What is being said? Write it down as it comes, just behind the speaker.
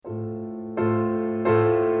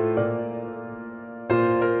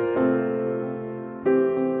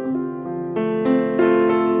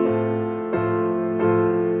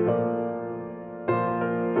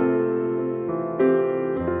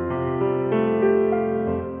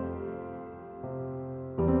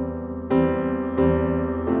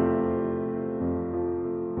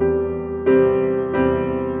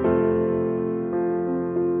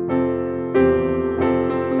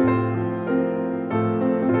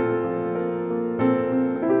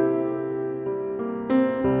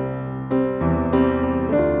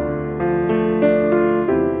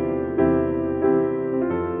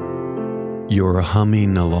You're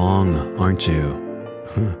humming along, aren't you?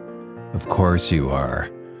 Of course you are.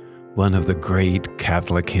 One of the great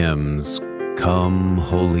Catholic hymns, Come,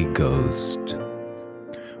 Holy Ghost,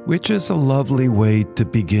 which is a lovely way to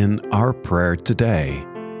begin our prayer today.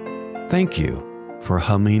 Thank you for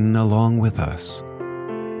humming along with us.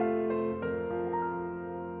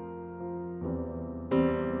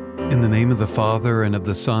 In the name of the Father, and of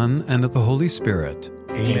the Son, and of the Holy Spirit.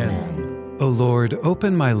 Amen. O Lord,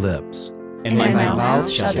 open my lips, And my mouth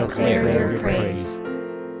shall declare your praise.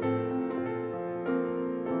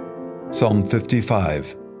 Psalm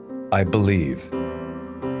 55. I believe.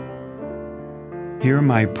 Hear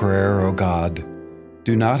my prayer, O God.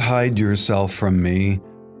 Do not hide yourself from me.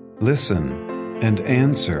 Listen and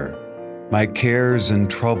answer. My cares and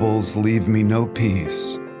troubles leave me no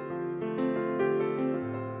peace.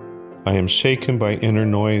 I am shaken by inner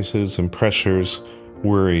noises and pressures,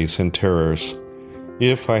 worries and terrors.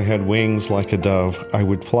 If I had wings like a dove, I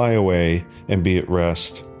would fly away and be at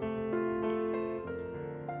rest.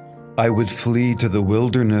 I would flee to the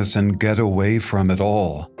wilderness and get away from it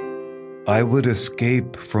all. I would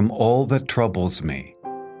escape from all that troubles me.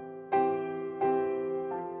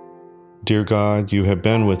 Dear God, you have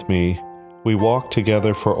been with me. We walked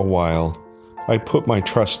together for a while. I put my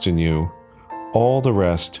trust in you. All the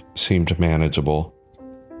rest seemed manageable.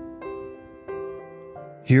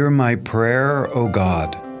 Hear my prayer, O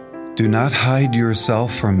God. Do not hide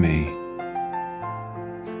yourself from me.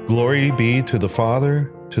 Glory be to the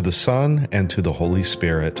Father, to the Son, and to the Holy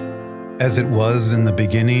Spirit. As it was in the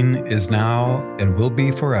beginning, is now, and will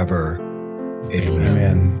be forever.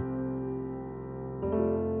 Amen.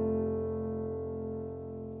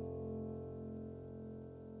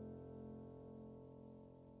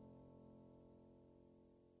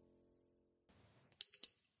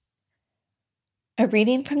 A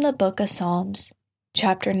reading from the Book of Psalms,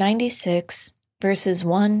 chapter 96, verses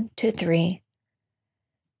 1 to 3.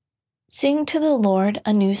 Sing to the Lord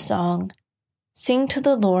a new song. Sing to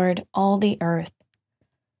the Lord, all the earth.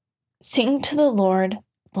 Sing to the Lord,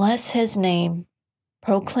 bless his name.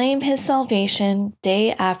 Proclaim his salvation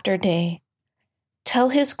day after day. Tell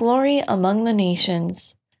his glory among the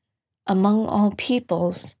nations, among all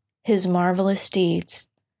peoples, his marvelous deeds.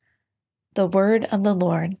 The word of the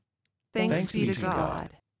Lord. Thanks be to God.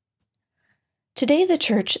 Today the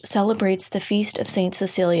Church celebrates the feast of Saint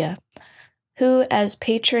Cecilia, who, as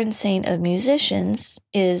patron saint of musicians,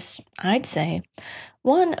 is, I'd say,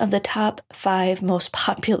 one of the top 5 most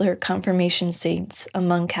popular confirmation saints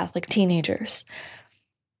among Catholic teenagers.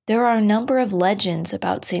 There are a number of legends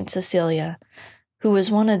about Saint Cecilia, who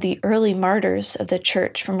was one of the early martyrs of the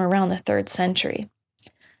Church from around the 3rd century.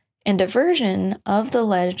 And a version of the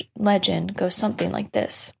legend goes something like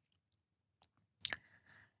this.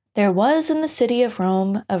 There was in the city of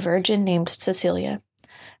Rome a virgin named Cecilia,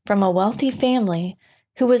 from a wealthy family,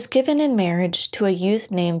 who was given in marriage to a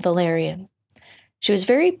youth named Valerian. She was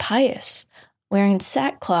very pious, wearing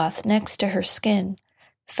sackcloth next to her skin,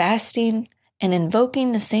 fasting and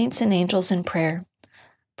invoking the saints and angels in prayer,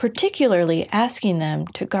 particularly asking them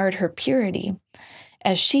to guard her purity,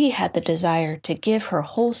 as she had the desire to give her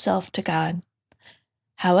whole self to God.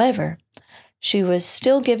 However, she was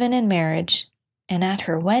still given in marriage, and at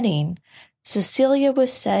her wedding, Cecilia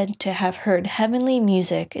was said to have heard heavenly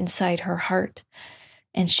music inside her heart,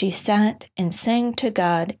 and she sat and sang to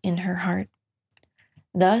God in her heart.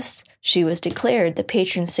 Thus, she was declared the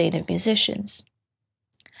patron saint of musicians.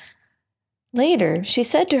 Later, she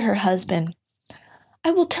said to her husband,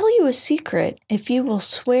 "I will tell you a secret if you will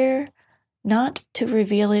swear not to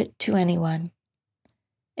reveal it to anyone."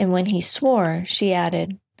 And when he swore, she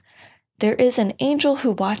added, "There is an angel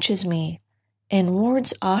who watches me and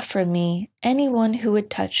wards off from me anyone who would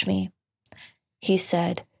touch me." He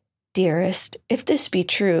said, "Dearest, if this be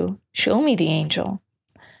true, show me the angel."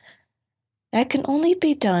 "That can only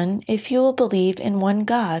be done if you will believe in one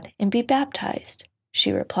God and be baptized,"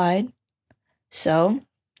 she replied. So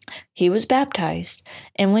he was baptized,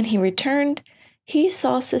 and when he returned, he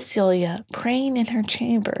saw Cecilia praying in her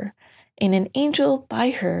chamber, and an angel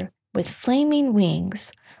by her with flaming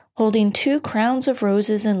wings, holding 2 crowns of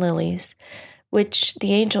roses and lilies, which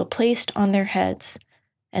the angel placed on their heads,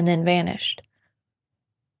 and then vanished.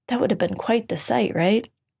 That would have been quite the sight, right?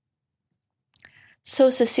 So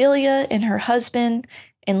Cecilia and her husband,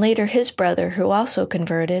 and later his brother, who also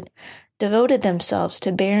converted, devoted themselves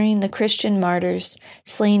to burying the Christian martyrs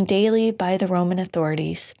slain daily by the Roman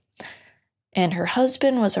authorities. And her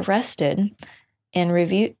husband was arrested and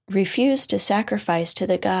refused to sacrifice to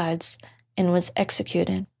the gods and was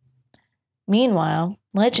executed. Meanwhile,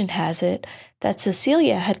 Legend has it that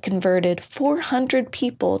Cecilia had converted 400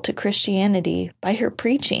 people to Christianity by her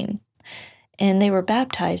preaching, and they were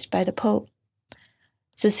baptized by the Pope.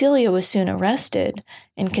 Cecilia was soon arrested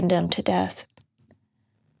and condemned to death.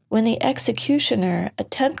 When the executioner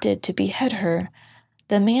attempted to behead her,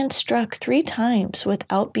 the man struck 3 times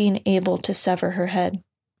without being able to sever her head.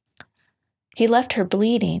 He left her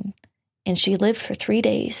bleeding, and she lived for 3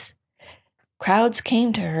 days. Crowds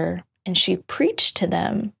came to her, and she preached to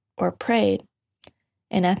them or prayed,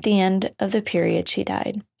 and at the end of the period, she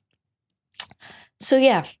died. So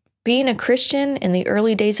yeah, being a Christian in the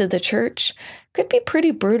early days of the church could be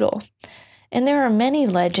pretty brutal, and there are many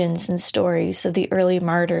legends and stories of the early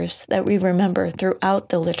martyrs that we remember throughout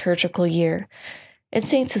the liturgical year, and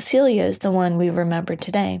St. Cecilia is the one we remember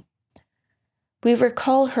today. We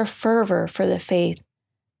recall her fervor for the faith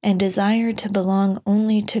and desire to belong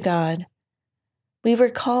only to God. We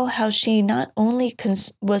recall how she not only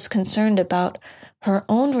was concerned about her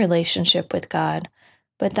own relationship with God,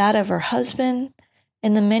 but that of her husband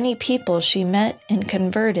and the many people she met and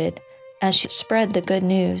converted as she spread the good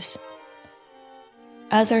news.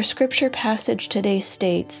 As our scripture passage today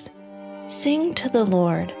states, "Sing to the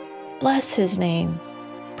Lord, bless his name,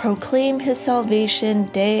 proclaim his salvation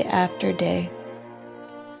day after day."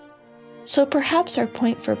 So perhaps our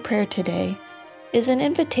point for prayer today is an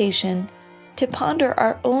invitation to ponder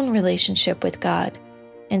our own relationship with God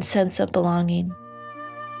and sense of belonging.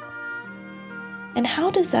 And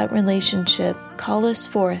how does that relationship call us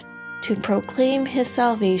forth to proclaim his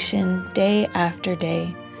salvation day after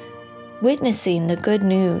day, witnessing the good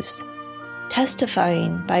news,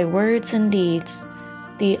 testifying by words and deeds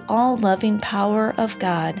the all-loving power of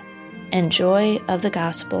God and joy of the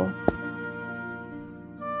gospel?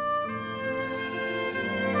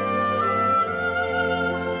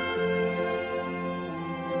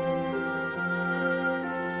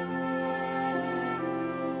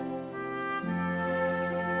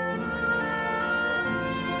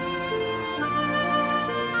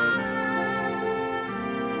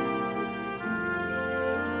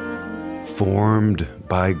 Formed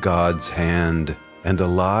by God's hand and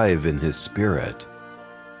alive in his Spirit,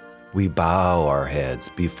 we bow our heads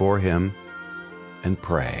before him and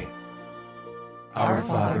pray. Our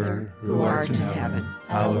Father, who art in heaven,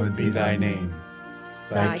 hallowed be thy name.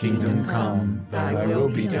 Thy kingdom come, thy will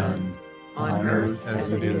be done, on earth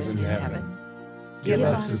as it is in heaven. Give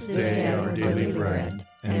us this day our daily bread,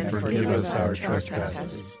 and forgive us our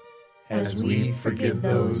trespasses, as we forgive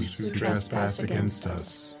those who trespass against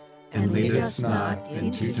us. And lead us not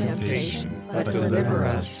into temptation, but deliver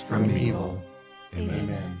us from evil.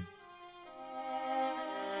 Amen.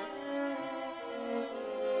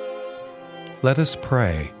 Let us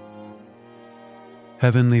pray.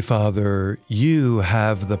 Heavenly Father, you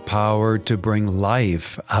have the power to bring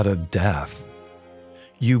life out of death.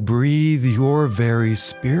 You breathe your very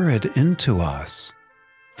Spirit into us,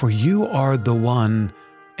 for you are the one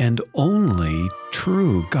and only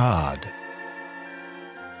true God.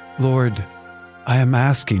 Lord, I am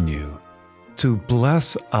asking you to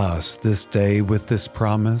bless us this day with this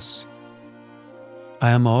promise.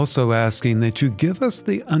 I am also asking that you give us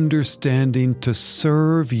the understanding to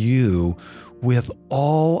serve you with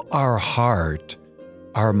all our heart,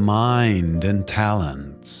 our mind, and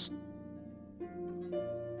talents.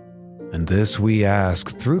 And this we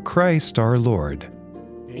ask through Christ our Lord.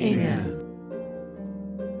 Amen.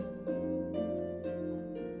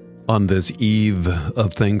 On this eve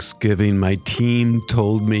of Thanksgiving, my team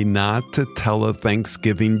told me not to tell a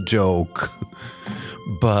Thanksgiving joke,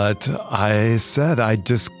 but I said I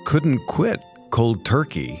just couldn't quit cold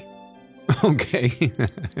turkey. Okay.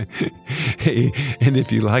 Hey, and if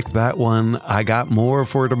you like that one, I got more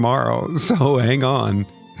for tomorrow, so hang on.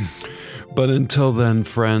 But until then,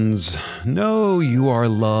 friends, know you are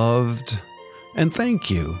loved, and thank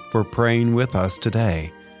you for praying with us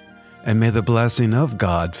today. And may the blessing of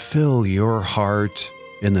God fill your heart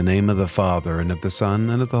in the name of the Father, and of the Son,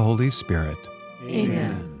 and of the Holy Spirit.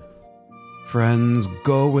 Amen. Friends,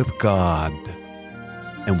 go with God,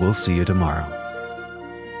 and we'll see you tomorrow.